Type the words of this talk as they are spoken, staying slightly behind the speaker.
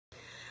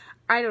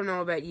I don't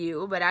know about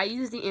you, but I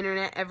use the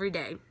internet every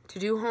day to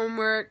do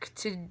homework,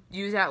 to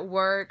use at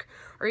work,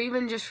 or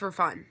even just for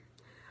fun.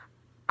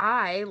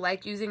 I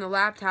like using a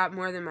laptop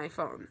more than my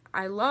phone.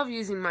 I love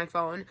using my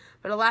phone,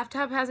 but a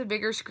laptop has a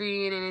bigger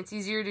screen and it's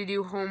easier to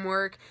do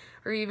homework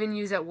or even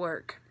use at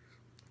work.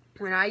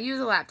 When I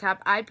use a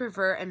laptop, I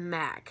prefer a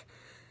Mac.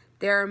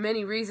 There are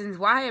many reasons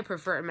why I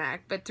prefer a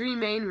Mac, but 3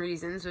 main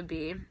reasons would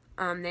be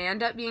they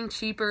end up being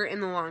cheaper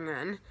in the long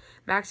run.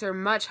 Macs are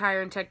much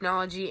higher in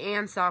technology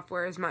and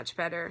software is much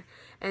better.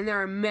 And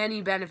there are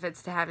many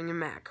benefits to having a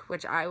Mac,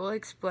 which I will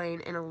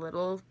explain in a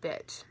little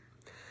bit.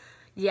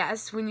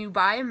 Yes, when you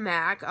buy a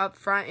Mac up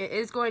front, it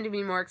is going to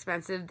be more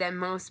expensive than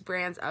most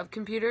brands of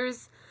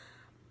computers,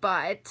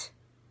 but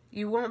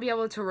you won't be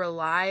able to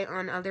rely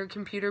on other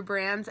computer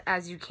brands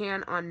as you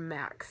can on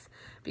Macs,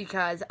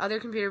 because other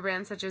computer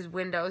brands such as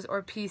Windows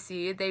or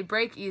PC, they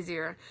break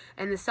easier,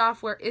 and the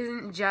software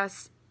isn't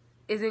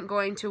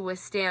going to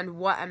withstand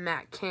what a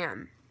Mac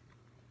can.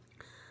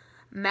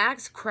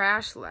 Macs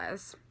crash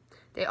less.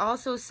 They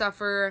also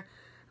suffer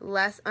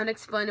less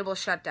unexplainable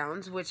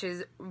shutdowns, which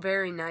is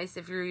very nice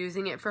if you're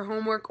using it for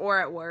homework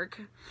or at work.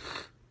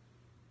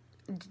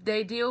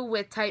 They deal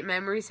with tight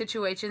memory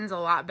situations a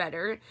lot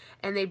better,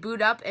 and they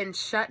boot up and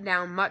shut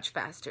down much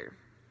faster.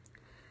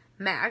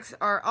 Macs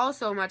are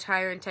also much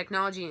higher in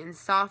technology and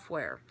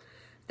software.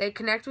 They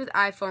connect with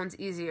iPhones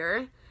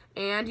easier,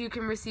 and you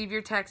can receive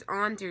your text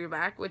on through your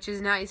Mac, which is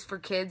nice for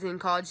kids and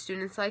college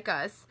students like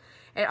us.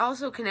 It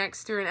also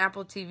connects through an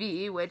Apple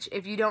TV, which,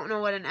 if you don't know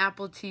what an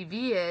Apple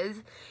TV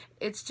is,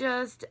 it's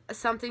just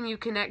something you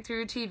connect through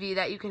your TV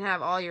that you can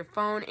have all your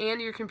phone and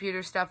your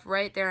computer stuff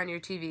right there on your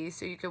TV,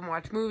 so you can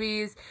watch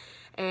movies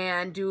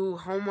and do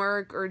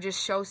homework or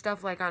just show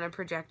stuff like on a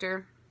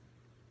projector.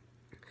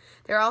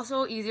 They're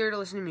also easier to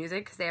listen to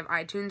music because they have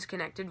iTunes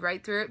connected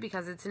right through it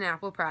because it's an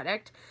Apple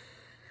product.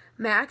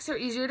 Macs are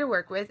easier to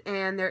work with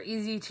and they're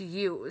easy to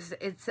use.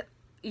 It's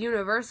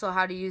universal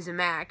how to use a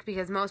Mac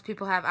because most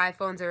people have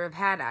iPhones or have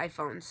had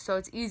iPhones, so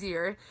it's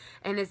easier,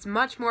 and it's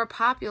much more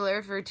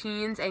popular for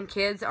teens and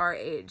kids our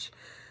age.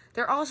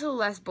 They're also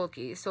less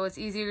bulky, so it's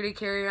easier to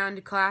carry around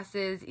to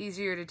classes,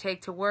 easier to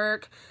take to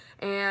work,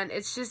 and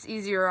it's just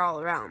easier all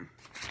around.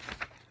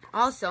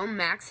 Also,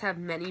 Macs have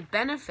many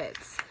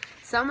benefits.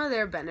 Some of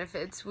their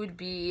benefits would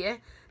be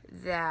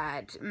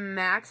that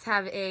Macs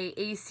have a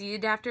AC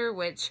adapter,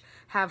 which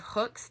have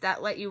hooks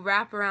that let you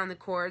wrap around the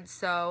cord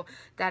so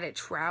that it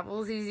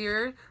travels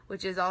easier,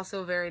 which is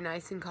also very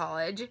nice in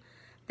college.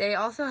 They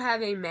also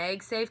have a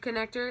MagSafe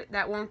connector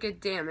that won't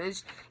get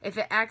damaged if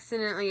it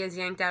accidentally is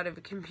yanked out of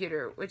a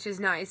computer, which is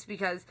nice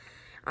because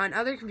on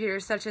other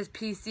computers such as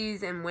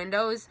PCs and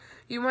Windows,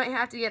 you might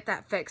have to get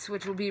that fixed,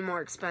 which will be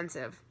more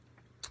expensive.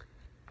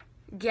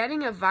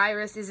 Getting a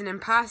virus isn't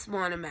impossible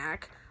on a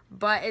Mac,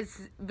 but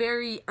it's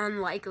very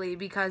unlikely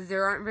because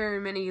there aren't very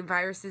many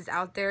viruses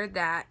out there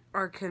that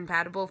are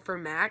compatible for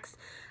Macs.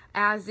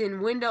 As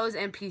in Windows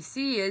and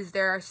PCs,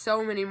 there are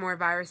so many more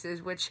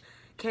viruses which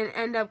can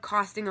end up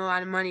costing a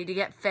lot of money to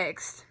get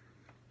fixed.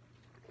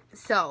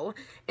 So,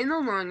 in the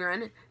long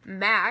run,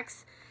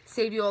 Macs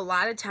save you a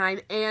lot of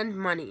time and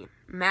money.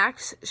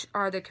 Macs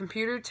are the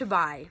computer to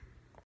buy.